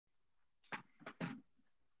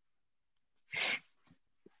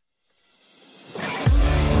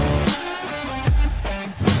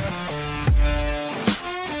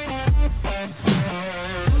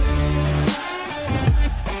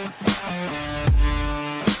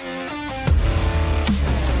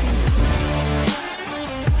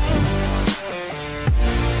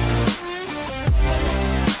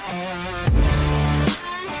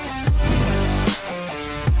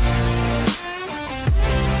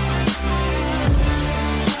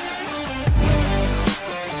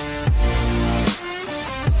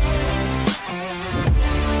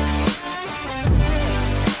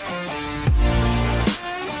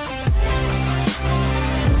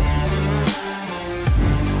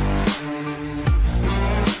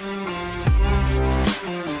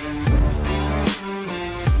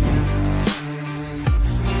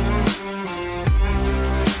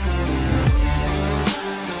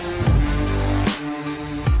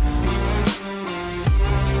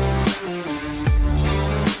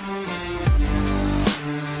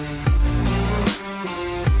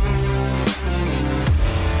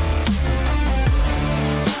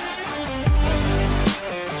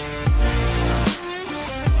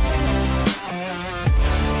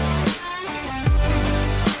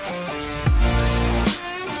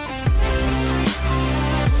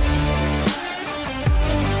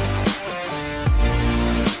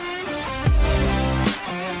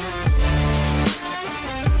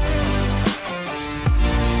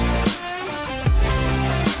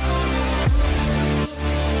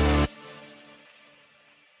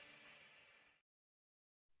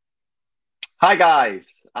Hi, guys,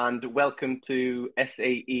 and welcome to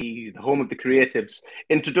SAE, the home of the creatives,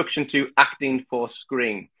 Introduction to Acting for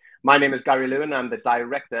Screen. My name is Gary Lewin. I'm the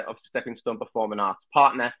director of Stepping Stone Performing Arts,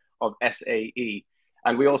 partner of SAE,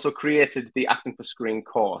 and we also created the Acting for Screen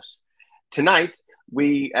course. Tonight,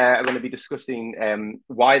 we are going to be discussing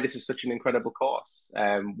why this is such an incredible course,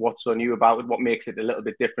 what's so new about it, what makes it a little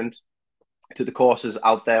bit different to the courses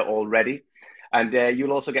out there already. And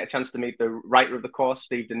you'll also get a chance to meet the writer of the course,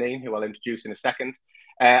 Steve Deneen, who I'll introduce in a second,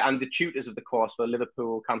 and the tutors of the course for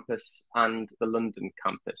Liverpool campus and the London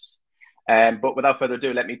campus. But without further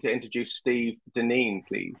ado, let me introduce Steve Deneen,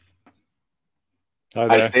 please. Hi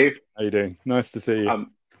Hi, there. Steve. How you doing? Nice to see you.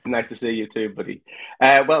 Nice to see you too, buddy.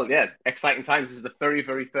 Yeah, exciting times. This is the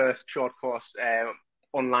very first short course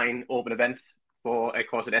online open event for a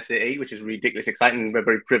course at SAE, which is ridiculously exciting. We're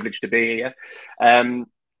very privileged to be here.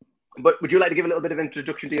 But would you like to give a little bit of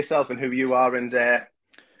introduction to yourself and who you are? And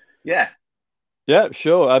yeah. Yeah,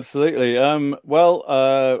 sure, absolutely.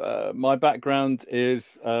 My background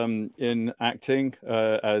is in acting,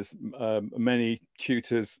 as many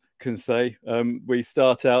tutors can say. We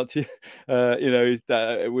start out, with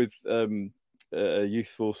a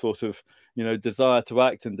youthful sort of, desire to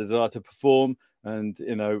act and desire to perform. And,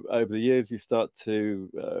 over the years, you start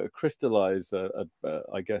to crystallize,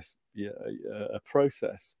 I guess, a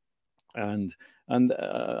process. And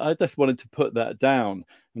I just wanted to put that down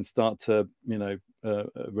and start to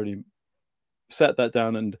really set that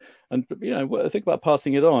down and think about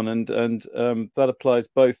passing it on, and that applies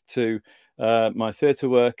both to my theatre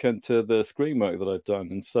work and to the screen work that I've done.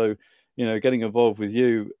 And so getting involved with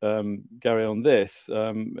you, Gary, on this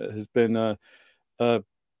has been a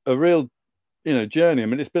real journey. I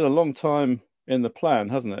mean, it's been a long time in the plan,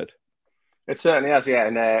 hasn't it? It certainly has, yeah.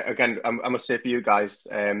 And again, I must say for you guys,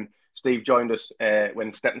 Steve joined us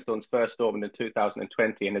when Stepping Stones first opened in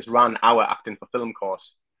 2020 and has run our Acting for Film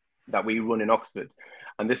course that we run in Oxford.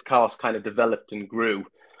 And this course kind of developed and grew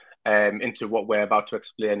into what we're about to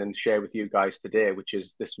explain and share with you guys today, which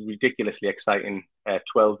is this ridiculously exciting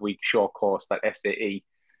 12-week short course that SAE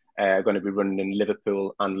are going to be running in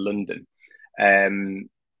Liverpool and London.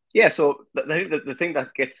 So the thing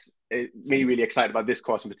that gets me really excited about this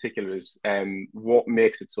course in particular is what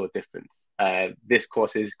makes it so different. This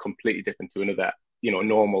course is completely different to another,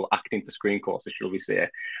 normal acting for screen courses, shall we say.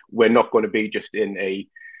 We're not going to be just in a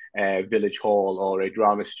village hall or a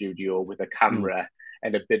drama studio with a camera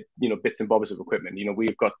and a bit, bits and bobs of equipment.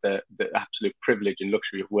 We've got the absolute privilege and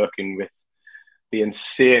luxury of working with the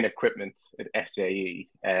insane equipment at SAE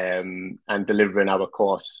and delivering our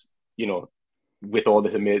course, with all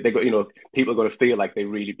this amazing, they got, people are going to feel like they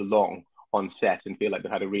really belong on set and feel like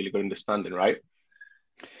they've had a really good understanding, right?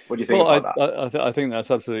 What do you think about that? I think that's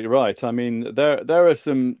absolutely right. I mean, there are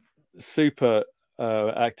some super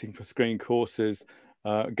acting for screen courses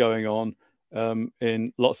going on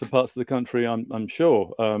in lots of parts of the country, I'm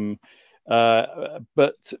sure.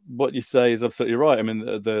 But what you say is absolutely right. I mean,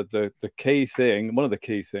 the key thing, one of the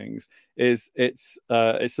key things, is it's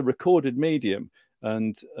a recorded medium.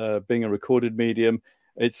 And being a recorded medium,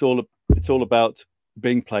 it's all about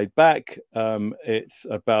being played back. It's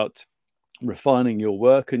about refining your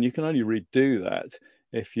work, and you can only redo that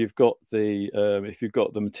if you've got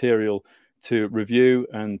the material to review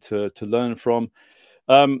and to learn from.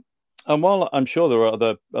 And while I'm sure there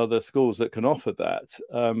are other schools that can offer that,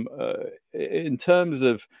 in terms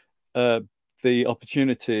of the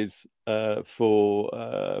opportunities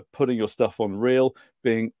for putting your stuff on reel,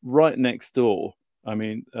 being right next door. I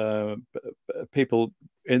mean, people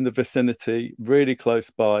in the vicinity, really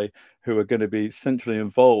close by, who are going to be centrally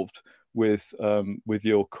involved with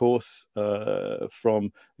your course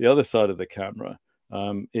from the other side of the camera.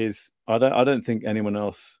 I don't think anyone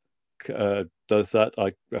else does that.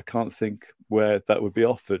 I can't think where that would be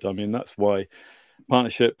offered. I mean, that's why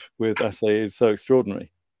partnership with SAE is so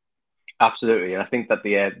extraordinary. Absolutely, and I think that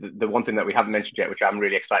the one thing that we haven't mentioned yet, which I'm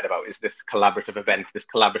really excited about, is this collaborative event, this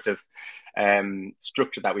collaborative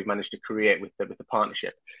structure that we've managed to create with the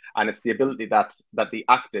partnership, and it's the ability that the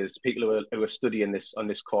actors, people who are studying this on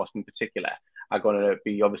this course in particular, are going to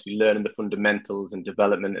be obviously learning the fundamentals and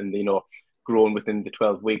development, and growing within the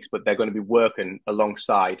 12 weeks, but they're going to be working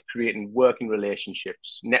alongside, creating working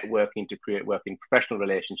relationships, networking to create working professional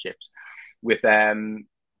relationships with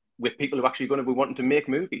people who are actually going to be wanting to make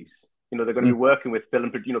movies. They're going to be working with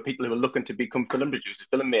people who are looking to become film producers,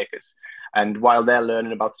 filmmakers. And while they're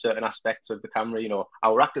learning about certain aspects of the camera,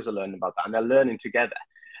 our actors are learning about that, and they're learning together.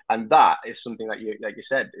 And that is something that like you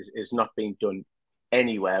said, is not being done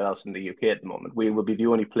anywhere else in the UK at the moment. We will be the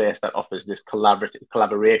only place that offers this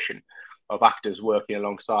collaboration of actors working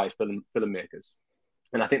alongside filmmakers.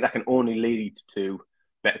 And I think that can only lead to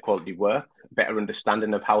better quality work, better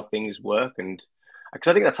understanding of how things work. And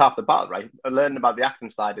because I think that's half the battle, right? Learning about the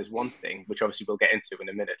acting side is one thing, which obviously we'll get into in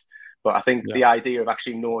a minute. But I think Yeah. the idea of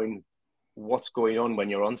actually knowing what's going on when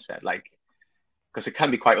you're on set, like, because it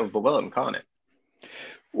can be quite overwhelming, can't it?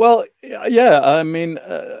 Well, yeah, I mean,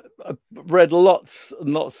 I've read lots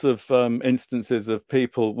and lots of instances of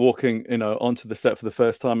people walking, onto the set for the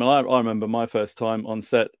first time. And I remember my first time on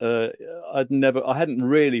set. I hadn't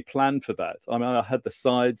really planned for that. I mean, I had the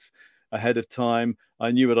sides ahead of time.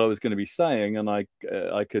 I knew what I was going to be saying, and I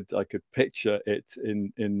could picture it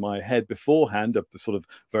in my head beforehand, a sort of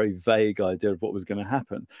very vague idea of what was going to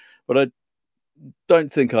happen. But I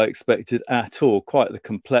don't think I expected at all quite the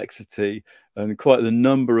complexity and quite the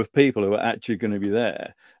number of people who are actually going to be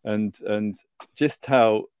there, and just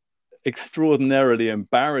how extraordinarily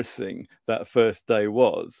embarrassing that first day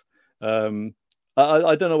was. I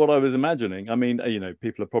don't know what I was imagining. I mean,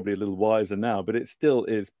 people are probably a little wiser now, but it still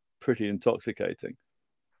is pretty intoxicating.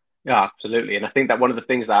 Yeah, absolutely. And I think that one of the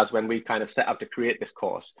things that, as when we kind of set out to create this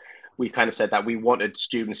course, we kind of said that we wanted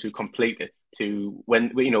students who complete it to,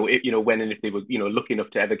 when when and if they were lucky enough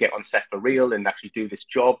to ever get on set for real and actually do this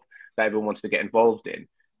job that everyone wants to get involved in,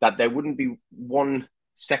 that there wouldn't be one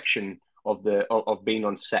section of being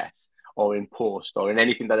on set or in post or in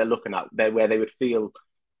anything that they're looking at there where they would feel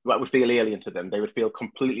that would feel alien to them. They would feel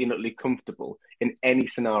completely and utterly comfortable in any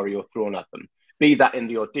scenario thrown at them, be that in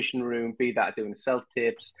the audition room, be that doing self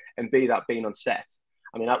tapes, and be that being on set.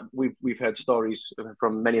 I mean, we've heard stories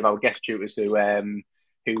from many of our guest tutors who've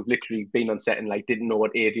literally been on set and like didn't know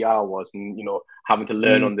what ADR was, and having to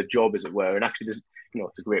learn on the job, as it were. And actually,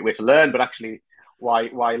 it's a great way to learn, but actually, why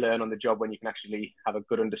learn on the job when you can actually have a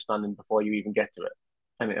good understanding before you even get to it?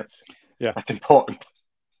 I mean, that's important.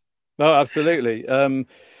 No, absolutely.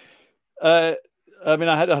 I mean,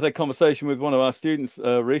 I had a conversation with one of our students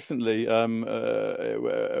recently,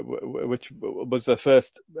 which was their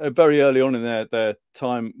first, very early on in their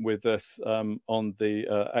time with us on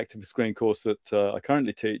the active screen course that I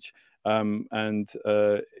currently teach. And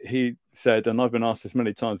he said, and I've been asked this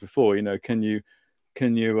many times before, can you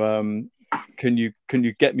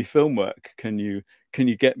get me film work? Can you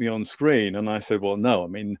get me on screen? And I said, well, no, I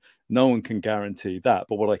mean, no one can guarantee that.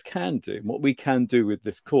 But what I can do, what we can do with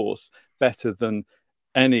this course better than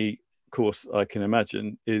any course I can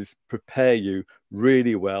imagine, is prepare you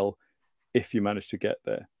really well if you manage to get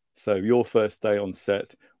there. So your first day on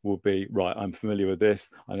set will be, right, I'm familiar with this.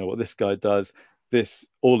 I know what this guy does. This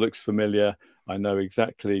all looks familiar. I know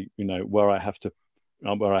exactly, where I have to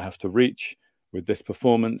reach with this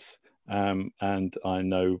performance. And I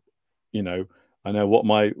know,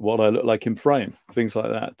 what I look like in frame, things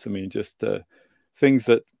like that. I mean, just things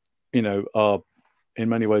that are in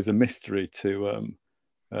many ways a mystery to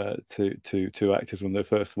actors when they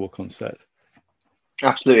first walk on set.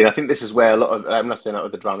 Absolutely, I think this is where a lot of, I'm not saying that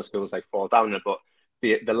other drama schools like fall down, but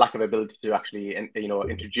the lack of ability to actually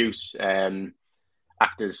introduce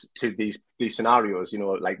actors to these scenarios,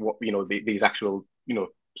 like what these actual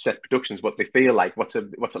set productions, what they feel like, what's it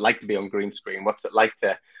like to be on green screen, what's it like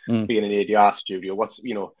to be in an ADR studio,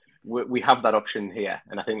 we have that option here,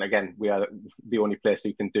 and I think again we are the only place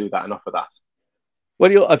who can do that and offer that.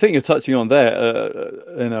 Well, I think you're touching on there,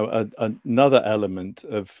 another element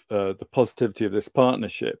of the positivity of this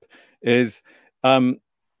partnership is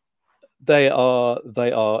they are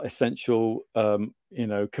essential,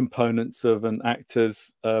 components of an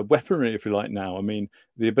actor's weaponry, if you like. Now, I mean,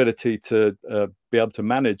 the ability to be able to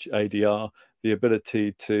manage ADR, the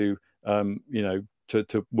ability to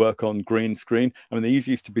to work on green screen. I mean, these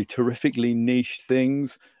used to be terrifically niche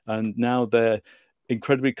things, and now they're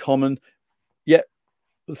incredibly common. Yet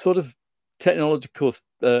the sort of technological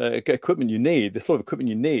equipment you need, the sort of equipment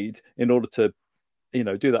you need in order to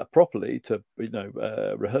do that properly, to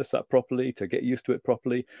rehearse that properly, to get used to it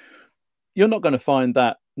properly, you're not going to find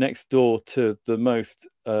that next door to the most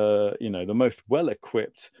the most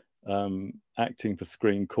well-equipped acting for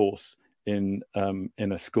screen course in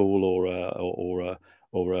a school or a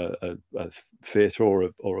theatre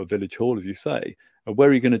or a village hall, as you say. Where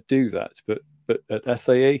are you going to do that? But at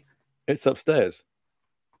SAE, it's upstairs.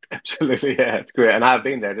 Absolutely, yeah, it's great, and I've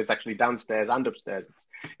been there. It's actually downstairs and upstairs.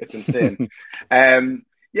 It's insane.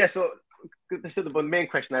 Yeah, so the main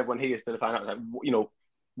question everyone here is to find out, like,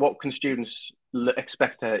 what can students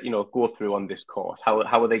expect to go through on this course? How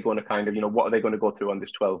are they going to kind of what are they going to go through on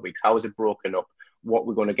this 12 weeks? How is it broken up? What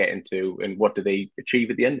we're going to get into, and what do they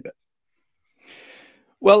achieve at the end of it?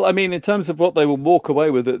 Well, I mean, in terms of what they will walk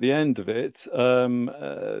away with at the end of it,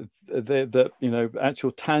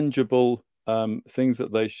 actual tangible things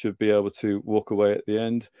that they should be able to walk away at the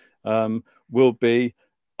end. will be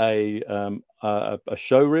a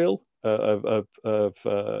show reel of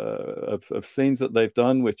scenes that they've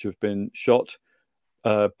done, which have been shot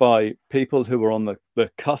by people who are on the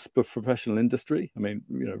cusp of professional industry. I mean,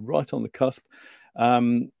 right on the cusp.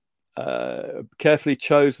 Carefully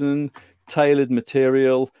chosen, tailored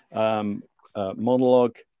material,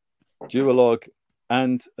 monologue, duologue,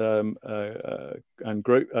 and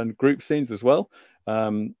group scenes as well.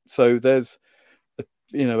 So there's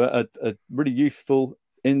a really useful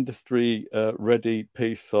industry ready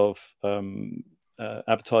piece of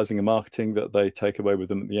advertising and marketing that they take away with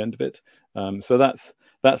them at the end of it. So that's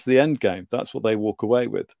the end game. That's what they walk away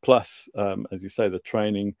with. Plus, as you say, the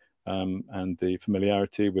training and the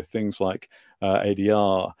familiarity with things like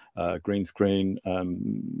ADR, green screen,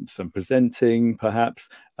 some presenting, perhaps.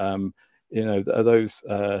 Those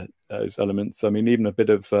elements. I mean, even a bit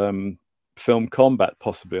of film combat,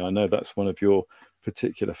 possibly. I know that's one of your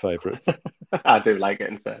particular favorites. I do like it,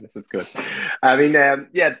 in fairness. It's good. I mean,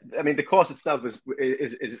 the course itself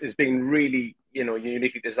is being really,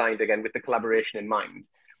 uniquely designed, again, with the collaboration in mind.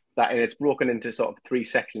 And it's broken into sort of 3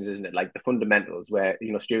 sections, isn't it? Like the fundamentals, where,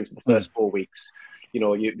 students for the first 4 weeks,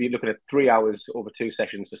 you're looking at 3 hours over 2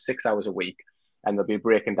 sessions, so 6 hours a week, and they'll be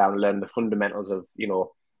breaking down and learning the fundamentals of,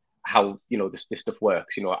 how, this stuff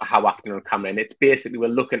works, how acting on camera. And it's basically, we're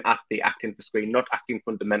looking at the acting for screen, not acting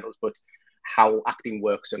fundamentals, but how acting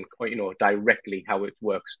works and, directly how it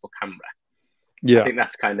works for camera. Yeah. I think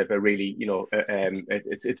that's kind of a really,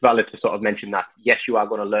 it's valid to sort of mention that, yes, you are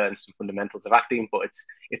going to learn some fundamentals of acting, but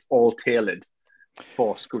it's all tailored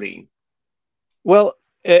for screen. Well,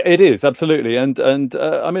 it is, absolutely. And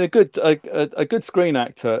I mean, a good screen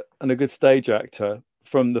actor and a good stage actor,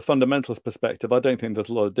 from the fundamentals perspective, I don't think there's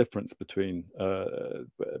a lot of difference between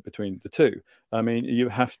the two. I mean, you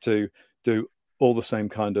have to do all the same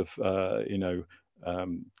kind of,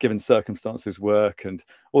 given circumstances work, and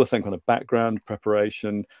all the same kind of background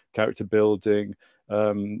preparation, character building,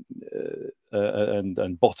 and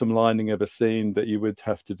bottom lining of a scene that you would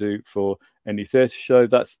have to do for any theatre show.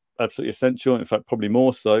 That's absolutely essential. In fact, probably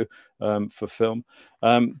more so for film.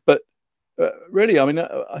 But really, I mean,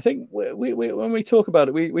 I think we when we talk about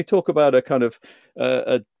it, we talk about a kind of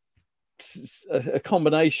a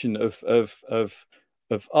combination of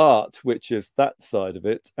art, which is that side of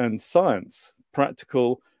it, and science,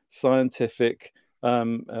 practical, scientific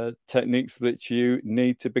techniques which you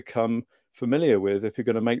need to become familiar with if you're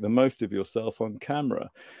going to make the most of yourself on camera.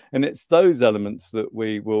 And it's those elements that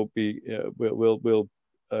we will be we'll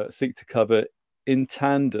seek to cover in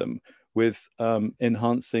tandem with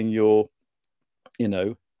enhancing your,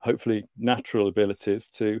 hopefully natural abilities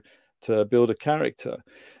to build a character.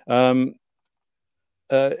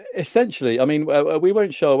 Essentially, I mean, we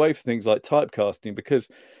won't shy away from things like typecasting, because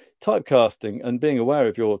typecasting and being aware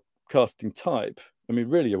of your casting type, I mean,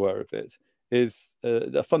 really aware of it, is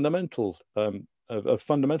a fundamental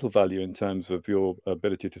fundamental value in terms of your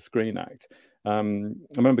ability to screen act. I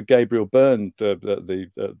remember Gabriel Byrne,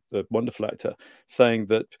 the wonderful actor, saying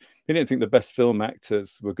that he didn't think the best film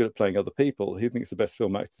actors were good at playing other people. He thinks the best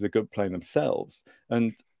film actors are good at playing themselves.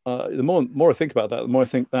 And the more I think about that, the more I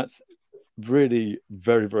think that's really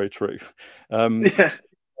very, very true.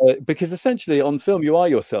 Because essentially on film, you are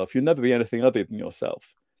yourself. You'll never be anything other than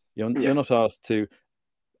yourself. You're not asked to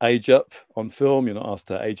age up on film. You're not asked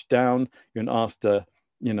to age down. You're not asked to,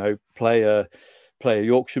 play a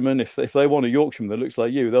Yorkshireman. If they want a Yorkshireman that looks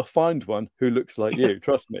like you, they'll find one who looks like you.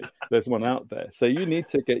 Trust me, there's one out there. So you need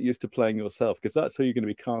to get used to playing yourself, because that's who you're going to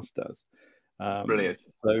be cast as. Brilliant.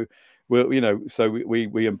 So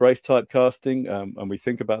we embrace typecasting, and we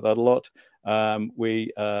think about that a lot.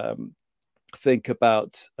 We think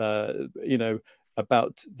about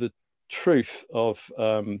about the truth of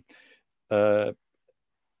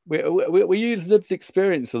we use lived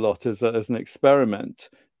experience a lot as an experiment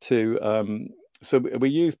to so we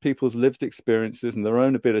use people's lived experiences and their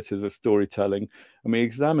own abilities of storytelling, and we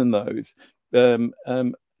examine those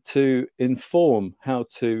to inform how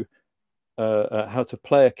to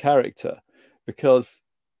play a character. Because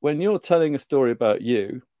when you're telling a story about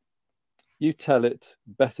you, you tell it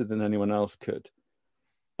better than anyone else could,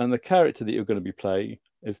 and the character that you're going to be playing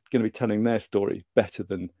is going to be telling their story better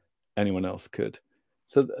than anyone else could.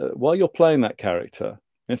 So while you're playing that character,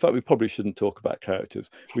 in fact, we probably shouldn't talk about characters.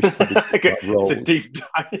 We should probably talk about roles. It's a deep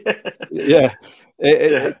dive.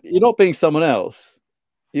 You're not being someone else.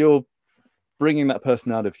 You're bringing that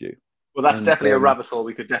person out of you. Well, that's definitely a rabbit hole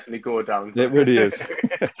we could definitely go down. It really is.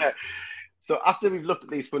 So after we've looked at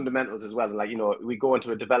these fundamentals as well, and like, you know, we go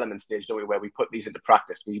into a development stage, don't we, where we put these into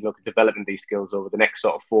practice. We look at developing these skills over the next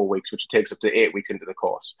sort of 4 weeks, which takes up to 8 weeks into the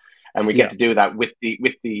course, and we get Yeah. to do that with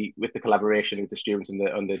the collaboration with the students in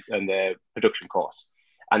the production course,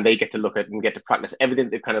 and they get to look at and get to practice everything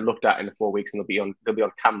they've kind of looked at in the 4 weeks, and they'll be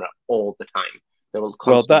on camera all the time. They will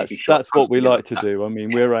Well, constantly be shot. that's what we Constantly like to do. I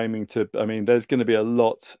mean, we're aiming to. I mean, there's going to be a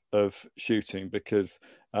lot of shooting because,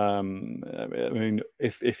 I mean,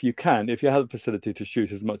 if you can, if you have the facility to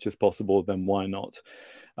shoot as much as possible, then why not?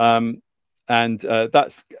 And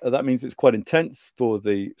that means it's quite intense for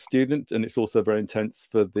the student, and it's also very intense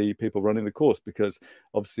for the people running the course, because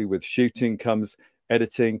obviously with shooting comes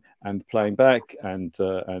editing and playing back and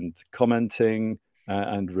commenting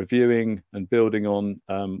and reviewing and building on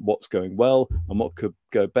what's going well and what could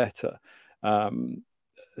go better.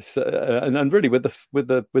 So, and really with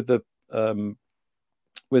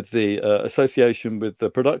the association with the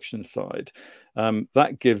production side,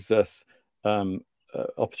 that gives us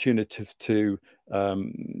opportunities to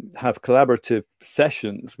have collaborative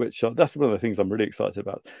sessions, that's one of the things I'm really excited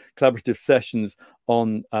about. Collaborative sessions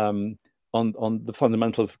on the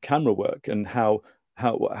fundamentals of camera work and how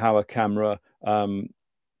a camera and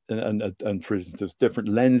for instance different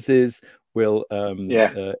lenses will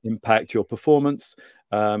impact your performance.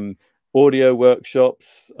 Audio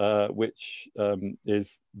workshops, which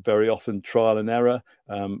is very often trial and error.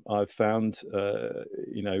 I've found,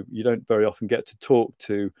 you know, you don't very often get to talk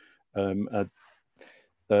to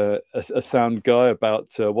a sound guy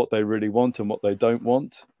about what they really want and what they don't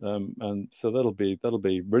want, and so that'll be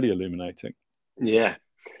really illuminating. Yeah.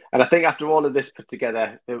 And I think after all of this put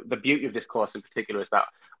together, the beauty of this course in particular is that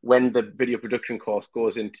when the video production course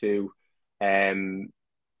goes into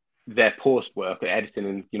their post work, editing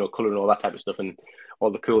and, you know, color and all that type of stuff, and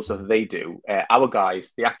all the cool stuff that they do, our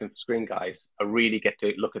guys, the acting for screen guys, really get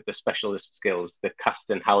to look at the specialist skills, the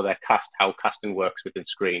casting, how casting works within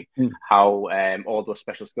screen, how all those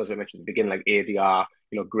special skills I mentioned at the beginning, like ADR,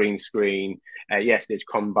 you know, green screen, stage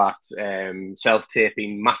combat,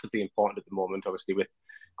 self-taping, massively important at the moment. Obviously, with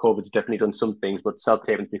COVID's definitely done some things, but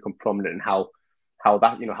self-taping's become prominent, and how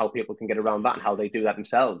that, you know, how people can get around that and how they do that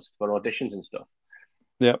themselves for auditions and stuff.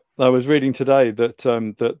 Yeah, I was reading today that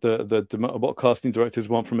what casting directors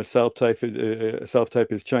want from a self-tape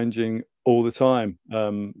is changing all the time.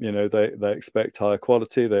 You know, they expect higher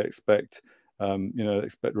quality, they expect they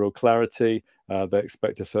expect real clarity, they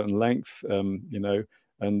expect a certain length, you know,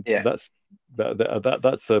 and that's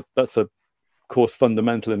a course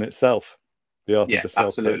fundamental in itself, the art of the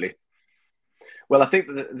self-tape. Absolutely. Well, I think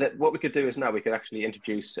that what we could do is now we could actually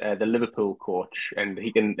introduce the Liverpool coach, and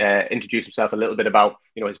he can introduce himself a little bit about,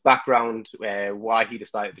 you know, his background, why he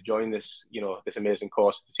decided to join this, you know, this amazing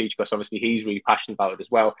course to teach. Because obviously he's really passionate about it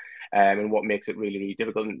as well, and what makes it really, really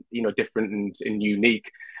difficult and, you know, different and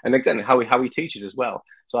unique, and again how he teaches as well.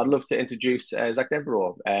 So I'd love to introduce Zach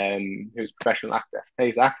Devereaux, who's a professional actor.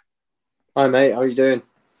 Hey, Zach. Hi, mate. How are you doing?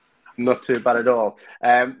 Not too bad at all.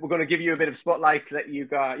 We're going to give you a bit of spotlight, let you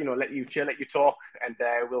chill, let you talk, and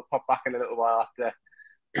we'll pop back in a little while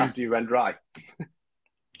after you run dry.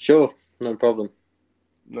 Sure, no problem.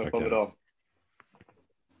 No problem at all.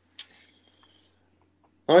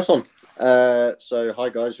 Nice one. So, hi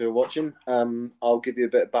guys who are watching. I'll give you a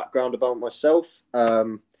bit of background about myself.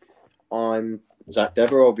 I'm Zach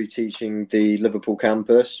Devereaux. I'll be teaching the Liverpool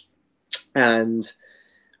campus, and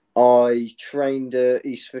I trained at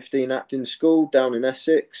East 15 Acting School down in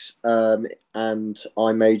Essex, and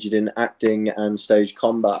I majored in acting and stage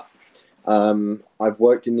combat. I've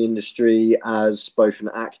worked in the industry as both an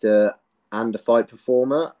actor and a fight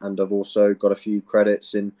performer, and I've also got a few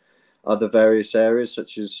credits in other various areas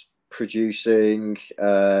such as producing,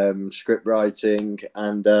 script writing,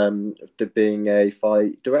 and being a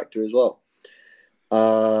fight director as well.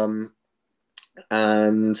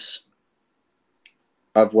 And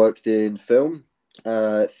I've worked in film,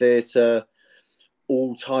 theatre,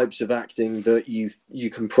 all types of acting that you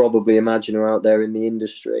can probably imagine are out there in the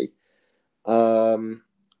industry. I've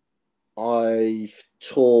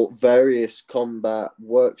taught various combat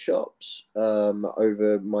workshops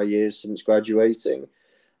over my years since graduating,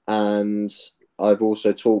 and I've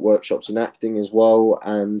also taught workshops in acting as well.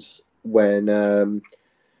 And when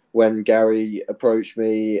Gary approached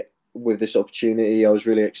me with this opportunity, I was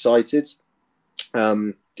really excited.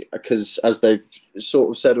 Because as they've sort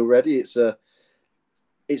of said already, it's a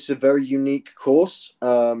very unique course.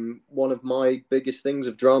 One of my biggest things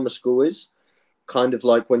of drama school is kind of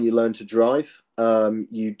like when you learn to drive.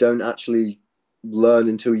 You don't actually learn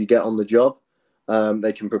until you get on the job.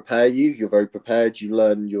 They can prepare you. You're very prepared. You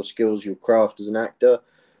learn your skills, your craft as an actor.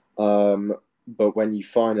 But when you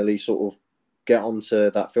finally sort of get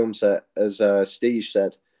onto that film set, as Steve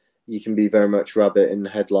said, you can be very much rabbit in the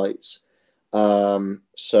headlights.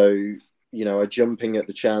 So, you know, are jumping at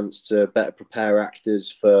the chance to better prepare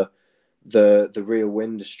actors for the real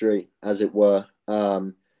industry, as it were,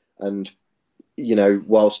 and you know,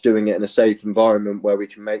 whilst doing it in a safe environment where we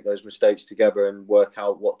can make those mistakes together and work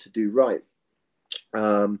out what to do right.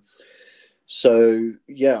 So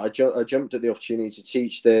yeah, I jumped at the opportunity to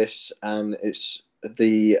teach this, and it's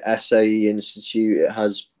the SAE Institute. It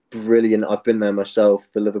has brilliant. I've been there myself.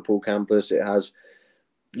 The Liverpool campus. It has,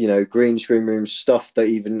 you know, green screen rooms, stuff that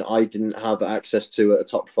even I didn't have access to at a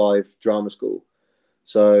top 5 drama school.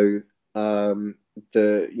 So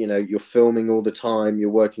you know, you're filming all the time. You're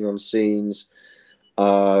working on scenes.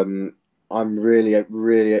 I'm really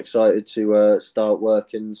excited to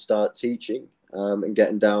start teaching, and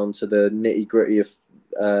getting down to the nitty gritty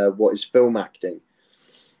of what is film acting.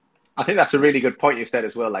 I think that's a really good point you said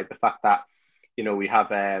as well. Like the fact that, you know, we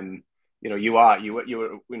have, you know, you were,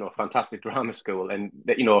 you know, a fantastic drama school, and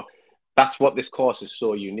that, you know, that's what this course is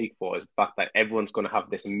so unique for, is the fact that everyone's going to have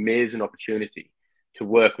this amazing opportunity to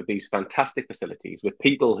work with these fantastic facilities with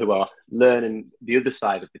people who are learning the other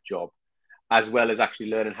side of the job, as well as actually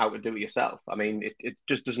learning how to do it yourself. I mean, it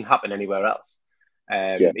just doesn't happen anywhere else,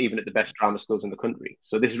 even at the best drama schools in the country.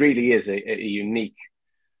 So this really is a unique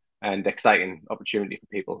and exciting opportunity for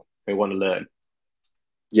people who want to learn.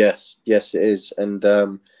 Yes, it is. And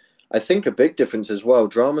I think a big difference as well,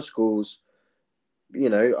 drama schools, you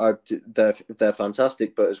know, they're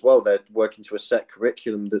fantastic, but as well, they're working to a set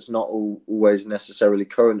curriculum that's not always necessarily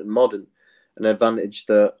current and modern. An advantage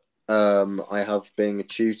that I have being a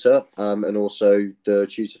tutor, and also the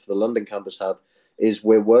tutor for the London campus have, is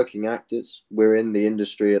we're working actors. We're in the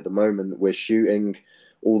industry at the moment. We're shooting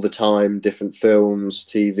all the time, different films,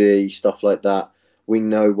 TV, stuff like that. We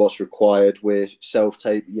know what's required. We're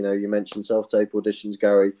self-tape. You know, you mentioned self-tape auditions,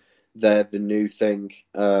 Gary. They're the new thing.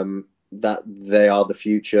 That they are the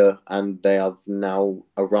future, and they have now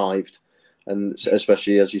arrived. And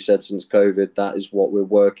especially, as you said, since COVID, that is what we're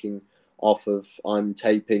working off of. I'm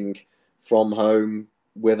taping from home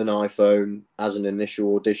with an iPhone as an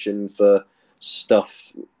initial audition for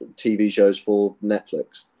stuff, TV shows for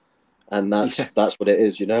Netflix. And that's what it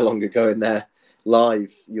is. You're no longer going there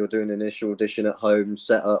live. You're doing an initial audition at home,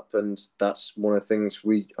 set up, and that's one of the things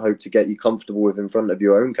we hope to get you comfortable with in front of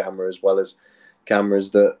your own camera, as well as cameras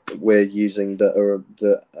that we're using that are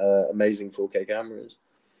the amazing 4K cameras.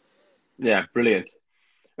 Yeah, brilliant.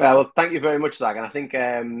 Well, thank you very much, Zach. And I think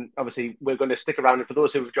obviously we're going to stick around. And for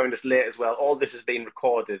those who have joined us late as well, all this has been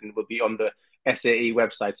recorded and will be on the SAE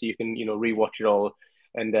website, so you can, you know, rewatch it all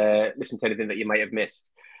and listen to anything that you might have missed.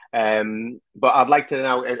 But I'd like to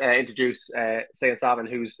now introduce Sayan Sarvan,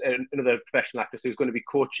 who's another professional actress who's going to be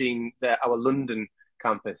coaching our London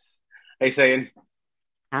campus. Hey, Sayan.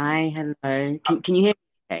 Hi, hello. Can you hear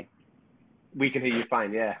me okay? We can hear you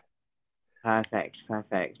fine, yeah. Perfect.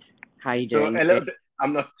 How are you So doing? a little bit,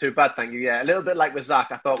 I'm not too bad, thank you. Yeah, a little bit like with Zach,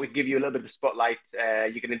 I thought we'd give you a little bit of spotlight.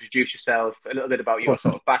 You can introduce yourself, a little bit about your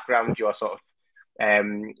sort of background, your sort of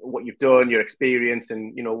what you've done, your experience,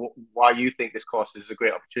 and, you know, why you think this course is a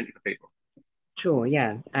great opportunity for people. Sure,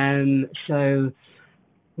 yeah. So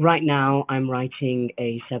right now I'm writing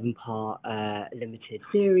a 7-part limited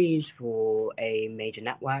series for a major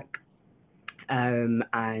network.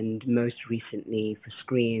 And most recently for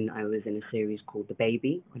screen, I was in a series called The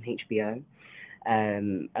Baby on HBO.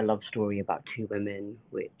 A love story about 2 women,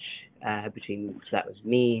 which so that was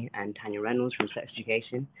me and Tanya Reynolds from Sex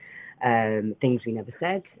Education. Things We Never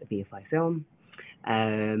Said, a BFI film,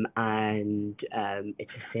 and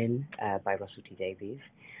It's a Sin by Russell T Davies.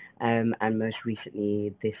 And most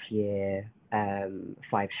recently this year,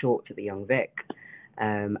 5 Shorts at the Young Vic,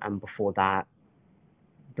 and before that,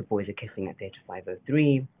 The Boys Are Kissing at Theatre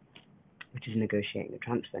 503, which is negotiating a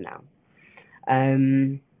transfer now.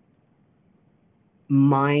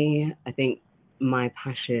 I think my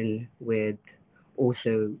passion with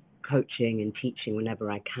also coaching and teaching whenever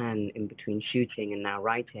I can in between shooting and now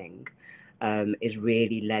writing is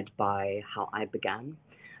really led by how I began.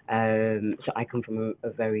 So I come from a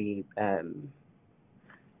very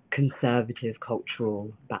conservative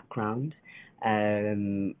cultural background.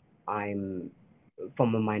 I'm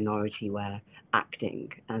from a minority where acting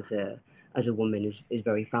as a woman is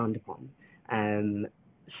very frowned upon.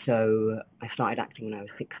 So I started acting when I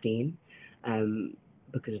was 16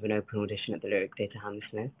 because of an open audition at the Lyric Theatre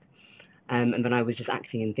Hammersmith. And then I was just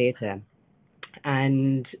acting in theatre.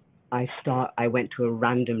 And I went to a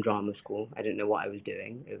random drama school. I didn't know what I was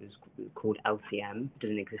doing. It was called LCM. It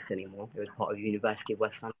doesn't exist anymore. It was part of the University of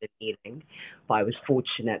West London, Ealing. But I was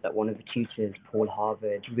fortunate that one of the tutors, Paul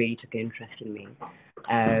Harvard, really took an interest in me,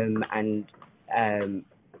 and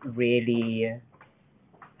really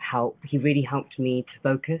he really helped me to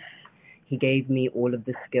focus. He gave me all of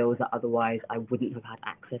the skills that otherwise I wouldn't have had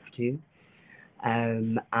access to.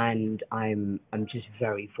 And I'm just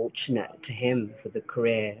very fortunate to him for the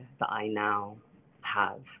career that I now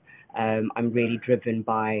have. I'm really driven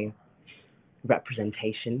by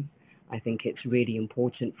representation. I think it's really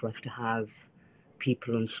important for us to have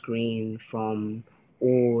people on screen from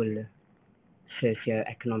all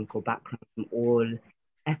socio-economical backgrounds, from all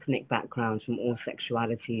ethnic backgrounds, from all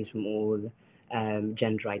sexualities, from all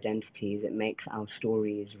gender identities. It makes our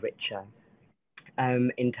stories richer.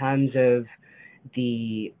 In terms of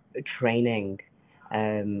the training,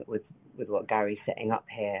 with what Gary's setting up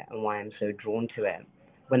here and why I'm so drawn to it.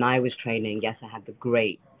 When I was training, yes, I had the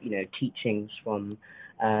great, teachings from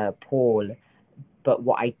Paul, but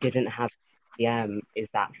what I didn't have is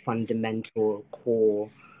that fundamental core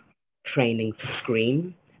training for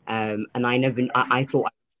screen. And I thought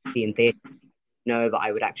I would be in theatre, know that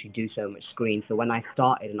I would actually do so much screen. So when I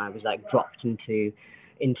started and I was like dropped into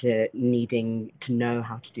needing to know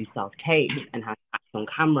how to do self-tape and how to act on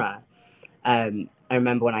camera, I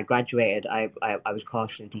remember when I graduated, I was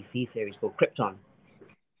cast in a DC series called Krypton,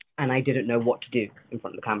 and I didn't know what to do in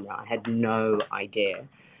front of the camera. I had no idea.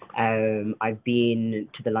 I've been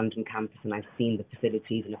to the London campus and I've seen the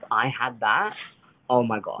facilities, and if I had that, oh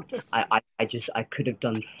my God, I could have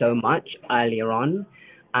done so much earlier on.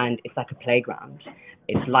 And it's like a playground.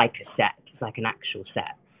 It's like a set. It's like an actual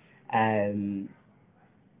set.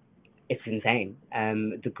 It's insane.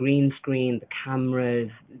 The green screen, the cameras,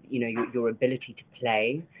 your ability to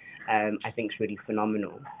play, I think is really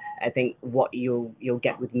phenomenal. I think what you'll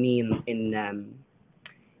get with me in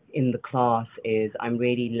the class is I'm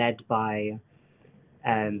really led by,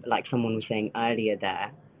 like someone was saying earlier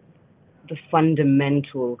there, the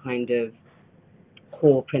fundamental kind of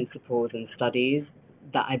core principles and studies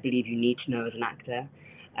that I believe you need to know as an actor.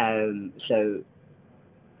 So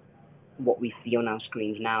what we see on our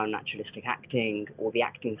screens now, naturalistic acting, or the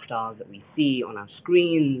acting styles that we see on our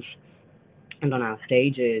screens and on our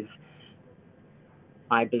stages,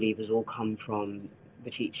 I believe has all come from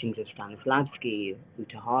the teachings of Stanislavski,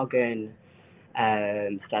 Uta Hagen,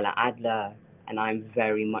 Stella Adler, and I'm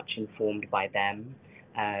very much informed by them,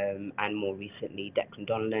 and more recently Declan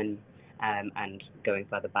Donnellan, and going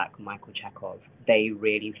further back, Michael Chekhov. They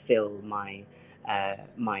really fill my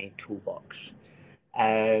toolbox.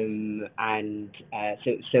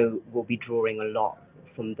 So we'll be drawing a lot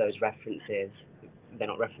from those references. They're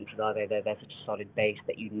not references, are they? They're such a solid base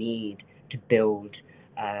that you need to build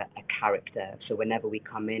a character. So whenever we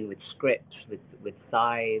come in with scripts, with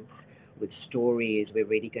sides, with stories, we're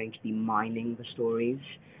really going to be mining the stories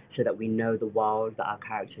so that we know the world that our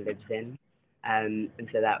character lives in, and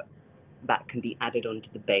so that can be added onto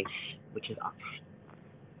the base, which is us.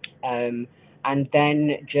 And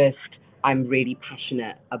then I'm really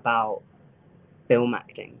passionate about film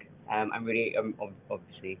acting. I'm really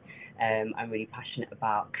passionate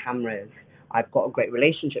about cameras. I've got a great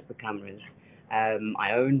relationship with cameras.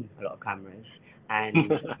 I own a lot of cameras,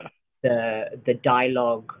 and the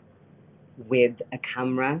dialogue with a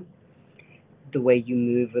camera, the way you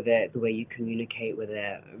move with it, the way you communicate with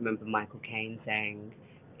it. I remember Michael Caine saying,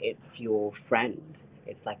 it's your friend.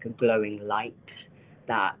 It's like a glowing light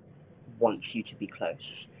that wants you to be close.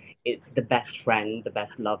 It's the best friend, the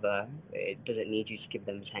best lover. It doesn't need you to give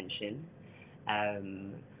them attention.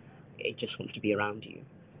 It just wants to be around you.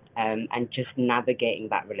 And just navigating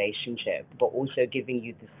that relationship, but also giving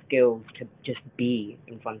you the skills to just be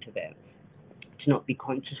in front of it, to not be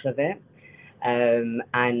conscious of it,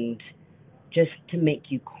 and just to make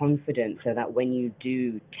you confident so that when you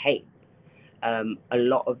do tape, a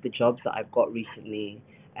lot of the jobs that I've got recently,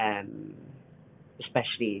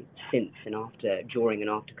 especially since and after, during and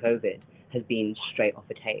after COVID, has been straight off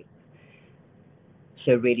a tape.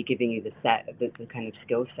 So really giving you the kind of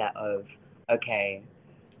skill set of, okay,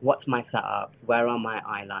 what's my setup, where are my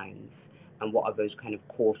eye lines, and what are those kind of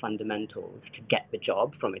core fundamentals to get the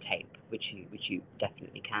job from a tape, which you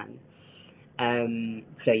definitely can.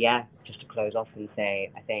 So yeah, just to close off and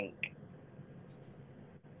say, I think,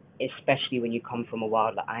 especially when you come from a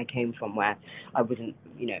world like I came from, where I wasn't,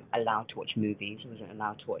 allowed to watch movies, I wasn't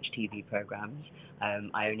allowed to watch TV programs.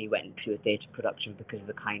 I only went to a theatre production because of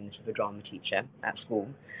the kindness of a drama teacher at school.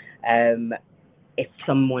 If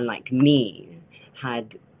someone like me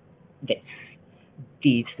had this,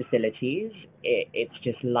 these facilities, it's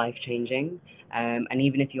just life-changing. And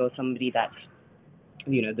even if you're somebody that's,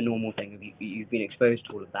 you know, the normal thing, you've been exposed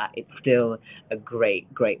to all of that, it's still a great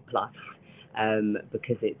plus,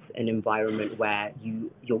 because it's an environment where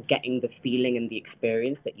you're getting the feeling and the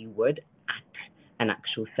experience that you would at an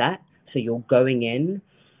actual set. So you're going in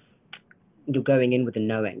with a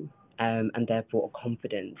knowing, and therefore a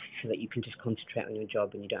confidence, so that you can just concentrate on your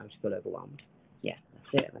job and you don't have to feel overwhelmed. Yeah,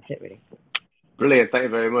 that's it really. Brilliant, thank you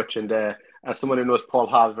very much. And as someone who knows Paul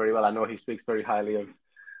Hall very well, I know he speaks very highly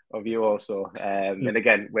of you also. And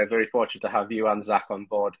again, we're very fortunate to have you and Zach on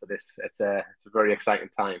board for this. It's a very exciting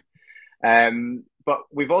time. But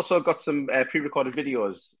we've also got some pre-recorded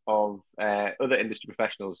videos of other industry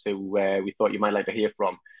professionals who we thought you might like to hear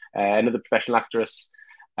from. Another professional actress,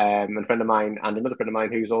 and a friend of mine, and another friend of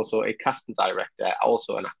mine who's also a casting director,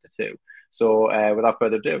 also an actor too. So without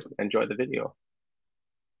further ado, enjoy the video.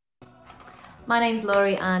 My name's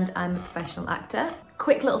Laurie and I'm a professional actor.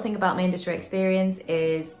 Quick little thing about my industry experience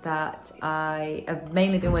is that I have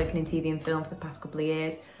mainly been working in TV and film for the past couple of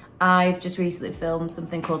years. I've just recently filmed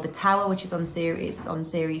something called The Tower, which is on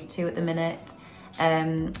series 2 at the minute.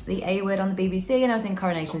 The A Word on the BBC, and I was in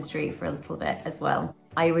Coronation Street for a little bit as well.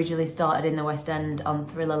 I originally started in the West End on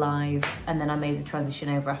Thriller Live, and then I made the transition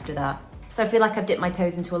over after that. So I feel like I've dipped my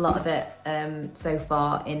toes into a lot of it so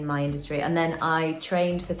far in my industry. And then I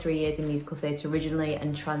trained for 3 years in musical theatre originally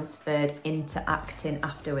and transferred into acting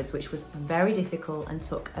afterwards, which was very difficult and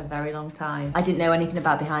took a very long time. I didn't know anything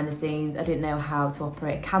about behind the scenes. I didn't know how to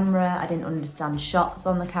operate a camera. I didn't understand shots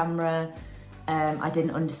on the camera. I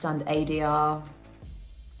didn't understand ADR,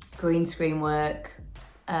 green screen work,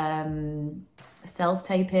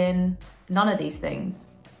 self-taping, none of these things.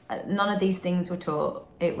 None of these things were taught.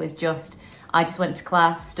 It was just, I just went to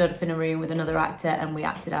class, stood up in a room with another actor and we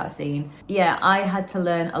acted out a scene. Yeah, I had to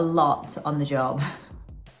learn a lot on the job.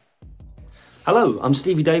 Hello, I'm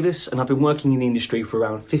Stevie Davis and I've been working in the industry for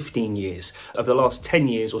around 15 years. Over the last 10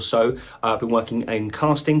 years or so, I've been working in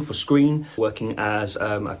casting for screen, working as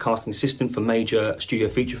a casting assistant for major studio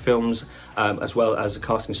feature films, as well as a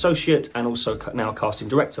casting associate, and also now a casting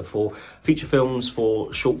director for feature films,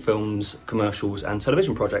 for short films, commercials and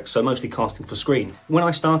television projects, so mostly casting for screen. When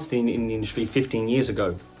I started in the industry 15 years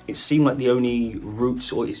ago, it seemed like the only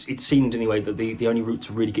route, or it seemed anyway, that the only route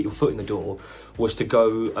to really get your foot in the door was to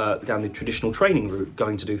go down the traditional training route,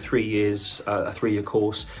 going to do 3 years, a 3-year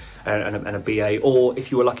course and a BA, or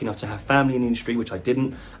if you were lucky enough to have family in the industry, which I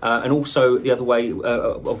didn't, and also the other way,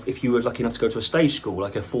 of if you were lucky enough to go to a stage school,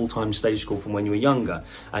 like a full-time stage school from when you were younger,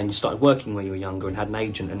 and you started working when you were younger and had an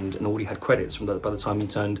agent and already had credits from by the time you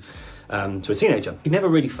turned to a teenager. You never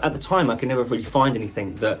really, at the time, I could never really find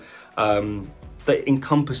anything that that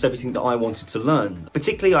encompassed everything that I wanted to learn.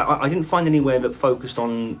 Particularly, I didn't find anywhere that focused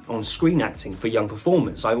on screen acting for young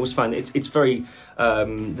performers. I always found it's very,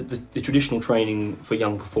 the traditional training for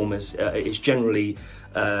young performers is generally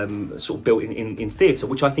sort of built in theatre,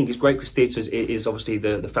 which I think is great because theatre is obviously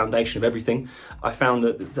the foundation of everything. I found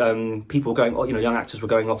that people were going, young actors were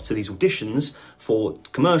going off to these auditions for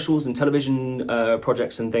commercials and television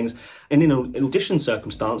projects and things, and in an audition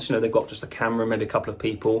circumstance, they've got just a camera, maybe a couple of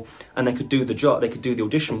people, and they could do the job, they could do the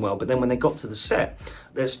audition well, but then when they got to the set,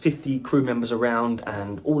 there's 50 crew members around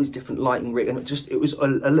and all these different lighting rigs, and it was a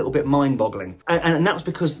little bit mind-boggling. And that was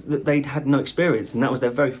because they'd had no experience, and that was their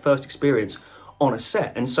very first experience on a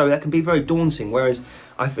set, and so that can be very daunting. Whereas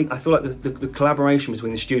I feel like the collaboration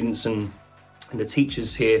between the students and the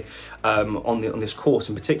teachers here on this course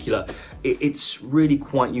in particular, it's really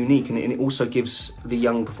quite unique, and it also gives the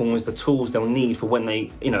young performers the tools they'll need for when they,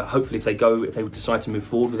 hopefully if they decide to move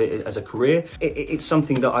forward with it as a career. It's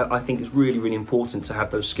something that I think is really, really important to have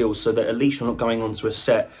those skills, so that at least you're not going onto a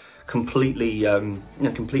set completely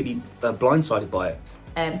blindsided by it.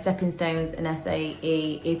 Stepping stones and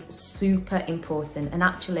SAE is super important, and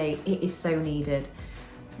actually it is so needed.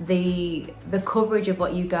 The coverage of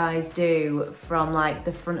what you guys do from like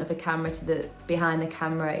the front of the camera to the behind the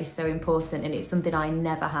camera is so important, and it's something I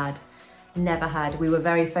never had. We were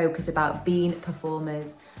very focused about being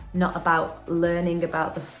performers, not about learning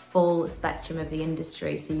about the full spectrum of the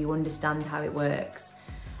industry so you understand how it works.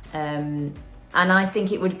 And I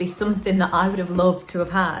think it would be something that I would have loved to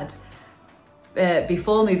have had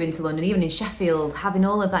before moving to London, even in Sheffield, having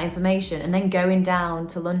all of that information, and then going down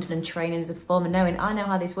to London and training as a performer, knowing I know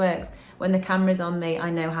how this works. When the camera's on me,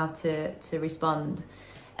 I know how to respond.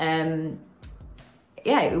 Yeah,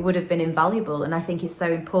 it would have been invaluable, and I think it's so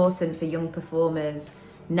important for young performers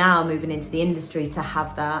now moving into the industry to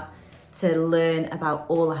have that, to learn about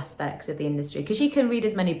all aspects of the industry, because you can read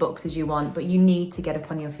as many books as you want, but you need to get up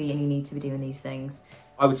on your feet and you need to be doing these things.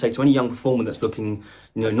 I would say to any young performer that's looking,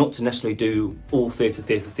 you know, not to necessarily do all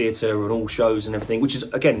theatre and all shows and everything, which is,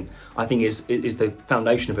 again, I think is the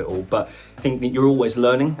foundation of it all. But I think that you're always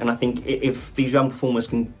learning, and I think if these young performers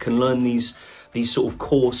can learn these sort of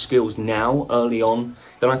core skills now, early on,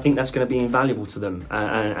 then I think that's going to be invaluable to them.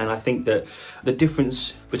 And I think that the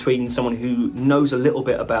difference between someone who knows a little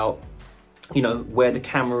bit about, you know, where the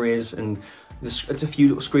camera is and there's a few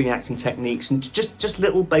little screen acting techniques and just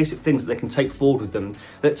little basic things that they can take forward with them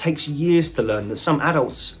that takes years to learn, that some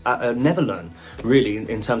adults never learn, really,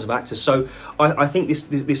 in terms of actors. So I think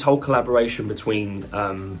this whole collaboration between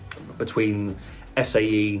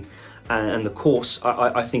SAE and the course,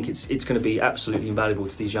 I think it's going to be absolutely invaluable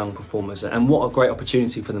to these young performers, and what a great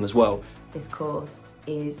opportunity for them as well. This course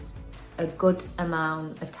is a good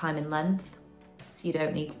amount of time in length, so you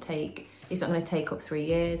don't need to take, it's not going to take up 3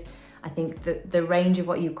 years. I think that the range of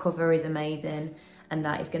what you cover is amazing, and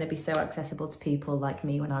that is going to be so accessible to people like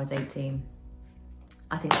me when I was 18.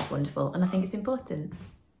 I think that's wonderful, and I think it's important.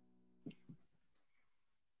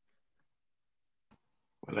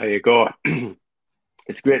 Well, there you go.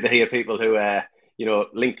 It's great to hear people who, you know,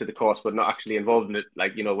 link to the course but not actually involved in it.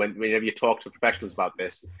 Like, you know, whenever you talk to professionals about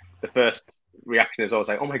this, the first reaction is always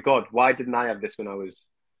like, "Oh my God, why didn't I have this when I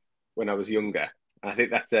was younger?" I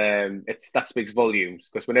think that's that speaks volumes,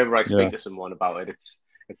 because whenever I speak to someone about it,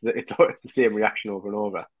 it's the same reaction over and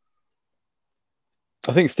over.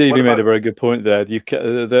 I think Stevie made a very good point there.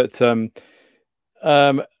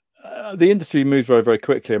 The industry moves very, very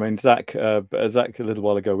quickly. I mean, Zach, a little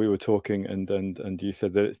while ago, we were talking, and you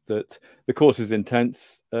said that the course is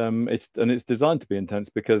intense. It's designed to be intense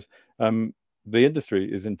because the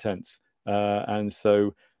industry is intense, and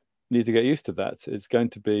so need to get used to that. It's going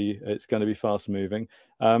to be fast moving,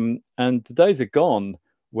 and the days are gone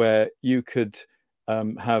where you could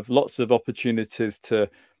have lots of opportunities to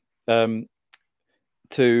you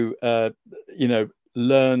know,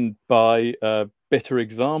 learn by bitter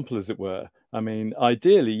example, as it were. I mean,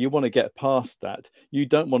 ideally, you want to get past that. You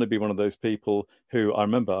don't want to be one of those people who, I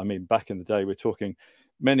remember, I mean, back in the day, we're talking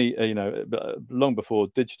many, you know, long before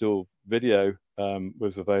digital video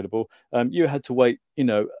was available, you had to wait, you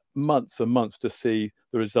know, months and months to see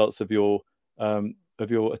the results of your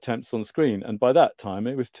attempts on screen, and by that time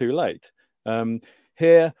it was too late.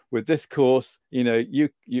 Here with this course, you know,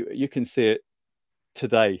 you can see it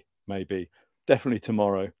today, maybe, definitely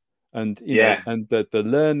tomorrow, and you know, and the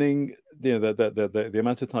learning, you know, the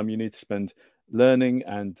amount of time you need to spend learning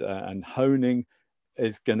and honing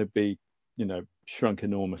is going to be, you know, shrunk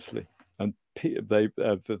enormously, and they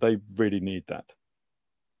really need that.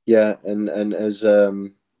 Yeah, and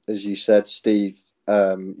as you said, Steve,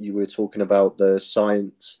 you were talking about the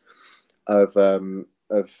science of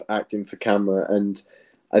acting for camera, and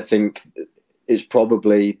I think it's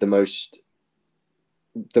probably the most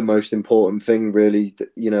important thing, really.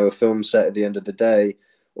 You know, a film set at the end of the day,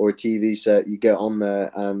 or a TV set, you get on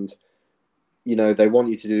there and, you know, they want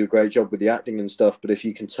you to do a great job with the acting and stuff, but if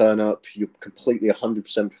you can turn up, you're completely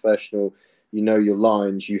 100% professional, you know your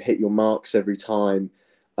lines, you hit your marks every time,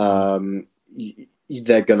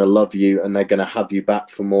 they're going to love you, and they're going to have you back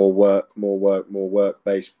for more work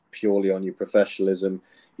based purely on your professionalism,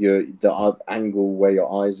 the angle where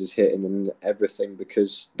your eyes is hitting and everything,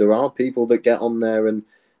 because there are people that get on there and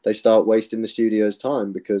they start wasting the studio's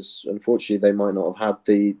time because unfortunately they might not have had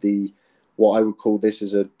the what I would call this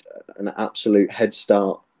as an absolute head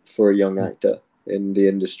start for a young actor in the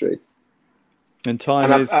industry. And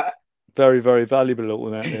time is very, very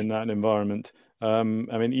valuable in that environment. I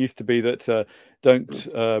mean, it used to be that don't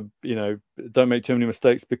make too many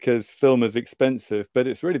mistakes because film is expensive, but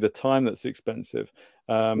it's really the time that's expensive.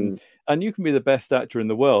 And you can be the best actor in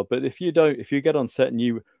the world, but if you get on set and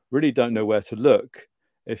you really don't know where to look,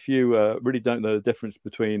 if you really don't know the difference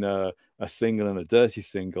between a single and a dirty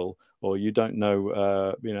single, or you don't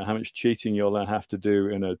know how much cheating you'll have to do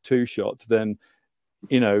in a 2-shot, then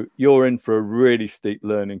you're in for a really steep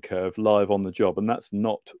learning curve live on the job, and that's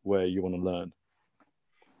not where you want to learn.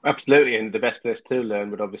 Absolutely, and the best place to learn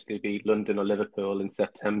would obviously be London or Liverpool in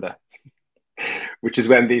September, which is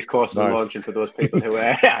when these courses are launching for those people who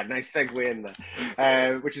are nice segue in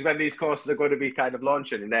there. Which is when these courses are going to be kind of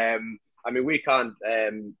launching, and I mean, we can't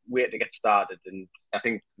wait to get started. And I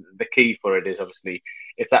think the key for it is obviously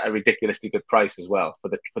it's at a ridiculously good price as well for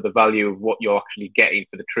the value of what you're actually getting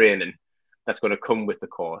for the training that's going to come with the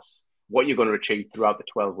course, what you're going to achieve throughout the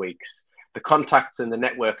 12 weeks. The contacts and the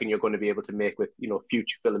networking you're going to be able to make with,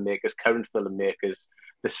 future filmmakers, current filmmakers,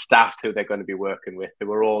 the staff who they're going to be working with, who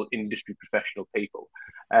are all industry professional people.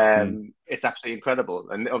 It's absolutely incredible.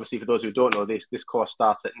 And obviously, for those who don't know, this course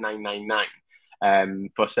starts at $999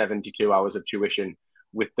 for 72 hours of tuition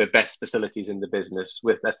with the best facilities in the business,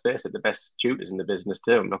 with, let's face it, the best tutors in the business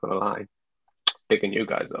too. I'm not going to lie, picking you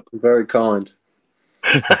guys up. Very kind.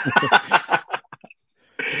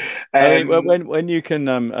 I mean, when you can,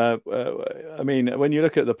 I mean, when you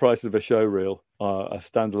look at the price of a show reel, a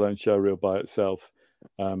standalone show reel by itself,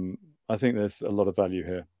 I think there's a lot of value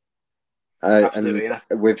here. Absolutely, and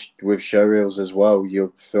yeah. with show reels as well,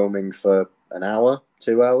 you're filming for an hour,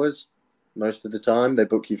 2 hours. Most of the time, they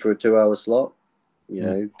book you for a 2-hour slot. You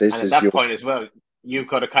know, this and is at that point as well, you've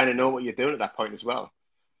got to kind of know what you're doing at that point as well.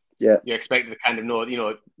 Yeah, you're expected to kind of know, you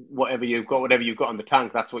know, whatever you've got on the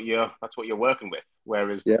tank, that's what you're working with.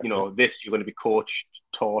 Whereas, you know, this, you're going to be coached,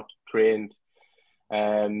 taught, trained,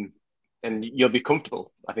 and you'll be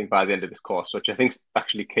comfortable, I think, by the end of this course, which I think is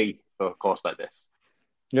actually key for a course like this.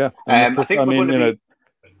 Yeah, I think we're going to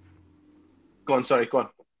be... Go on, sorry, go on.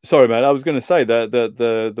 Sorry, man. I was going to say that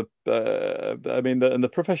I mean, the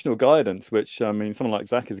professional guidance, which I mean, someone like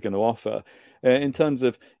Zach is going to offer, in terms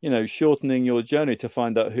of, you know, shortening your journey to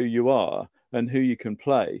find out who you are and who you can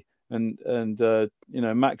play, and you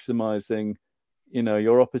know, maximizing, you know,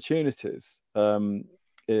 your opportunities. Certainly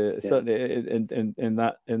in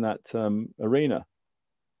that arena.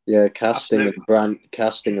 Yeah, casting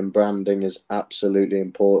and branding is absolutely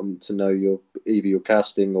important to know either your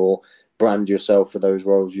casting or brand yourself for those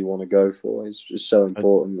roles you want to go for. Is so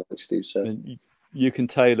important, like Steve said. And you can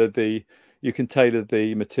tailor the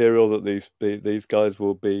material that these guys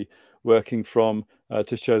will be working from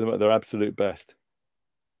to show them at their absolute best.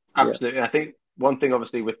 Absolutely, I think one thing,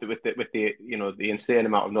 obviously, with the you know, the insane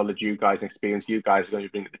amount of knowledge you guys and experience you guys are going to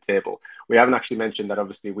bring to the table, we haven't actually mentioned that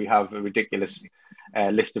obviously we have a ridiculous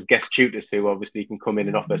list of guest tutors who obviously can come in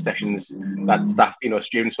and offer sessions that staff, you know,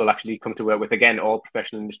 students will actually come to work with. Again, all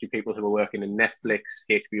professional industry people who are working in Netflix,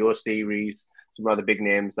 HBO series, some other big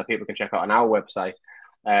names that people can check out on our website,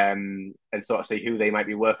 and sort of see who they might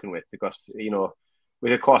be working with. Because, you know,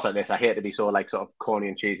 with a course like this, I hate to be so like sort of corny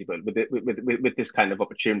and cheesy, but with this kind of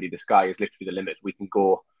opportunity, the sky is literally the limit. We can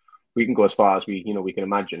go as far as we can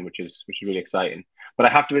imagine, which is really exciting. But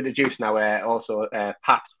I have to introduce now also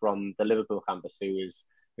Pat from the Liverpool campus, who is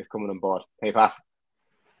coming on board. Hey, Pat.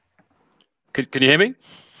 Can you hear me?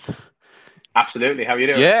 Absolutely. How are you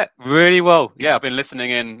doing? Yeah, really well. Yeah, I've been listening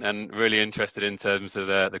in and really interested in terms of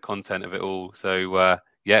the content of it all. So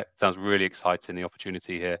yeah, sounds really exciting, the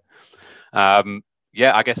opportunity here.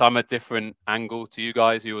 Yeah, I guess I'm a different angle to you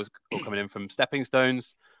guys who was all coming in from stepping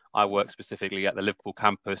stones. I work specifically at the Liverpool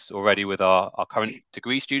campus already with our current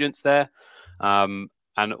degree students there, and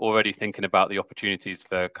already thinking about the opportunities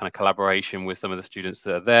for kind of collaboration with some of the students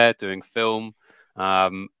that are there doing film.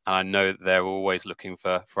 And I know that they're always looking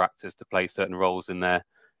for actors to play certain roles in their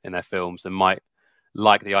films, and might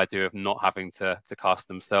like the idea of not having to cast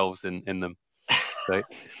themselves in them. So,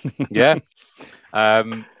 yeah.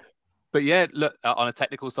 But yeah, look, on a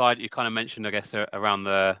technical side, you kind of mentioned, I guess, around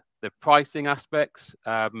the pricing aspects.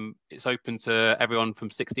 It's open to everyone from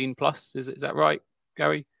 16 plus. Is that right,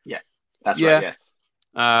 Gary? Yeah, that's right. Yes.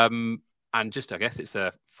 And just, I guess, it's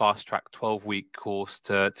a fast track 12-week course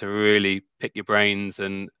to really pick your brains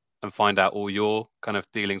and find out all your kind of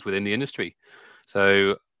dealings within the industry.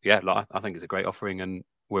 So yeah, I think it's a great offering, and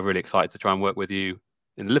we're really excited to try and work with you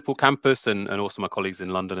in the Liverpool campus and also my colleagues in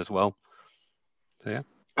London as well. So yeah.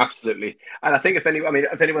 Absolutely. And I think if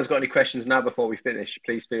anyone's got any questions now before we finish,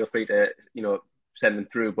 please feel free to, you know, send them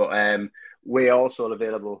through. But we're also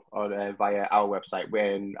available on via our website,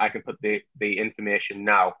 where I can put the information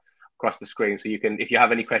now across the screen. So you can, if you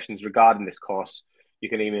have any questions regarding this course, you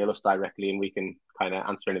can email us directly and we can kind of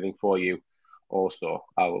answer anything for you. Also,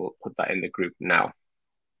 I will put that in the group now.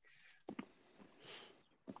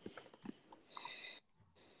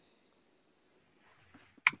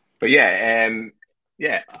 But yeah,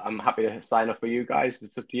 yeah, I'm happy to sign up for you guys.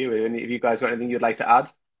 It's up to you. Have you guys got anything you'd like to add?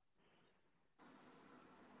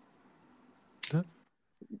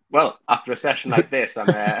 Well, after a session like this,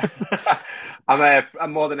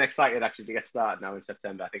 I'm more than excited actually to get started now in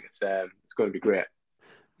September. I think it's going to be great.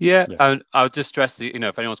 Yeah, and I'll just stress, you know,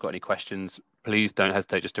 if anyone's got any questions, please don't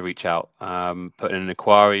hesitate just to reach out. Put in an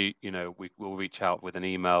inquiry. You know, we'll reach out with an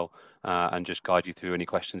email and just guide you through any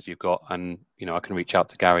questions you've got. And you know, I can reach out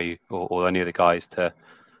to Gary or any of the guys to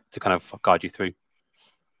kind of guide you through.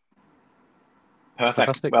 Perfect.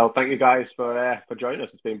 Fantastic. Well, thank you guys for joining us.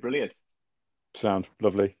 It's been brilliant. Sound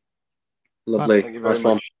lovely. Lovely. Thank you very nice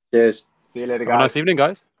much. One. Cheers. See you later, guys. Have a nice evening,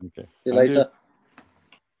 guys. Okay. See you later.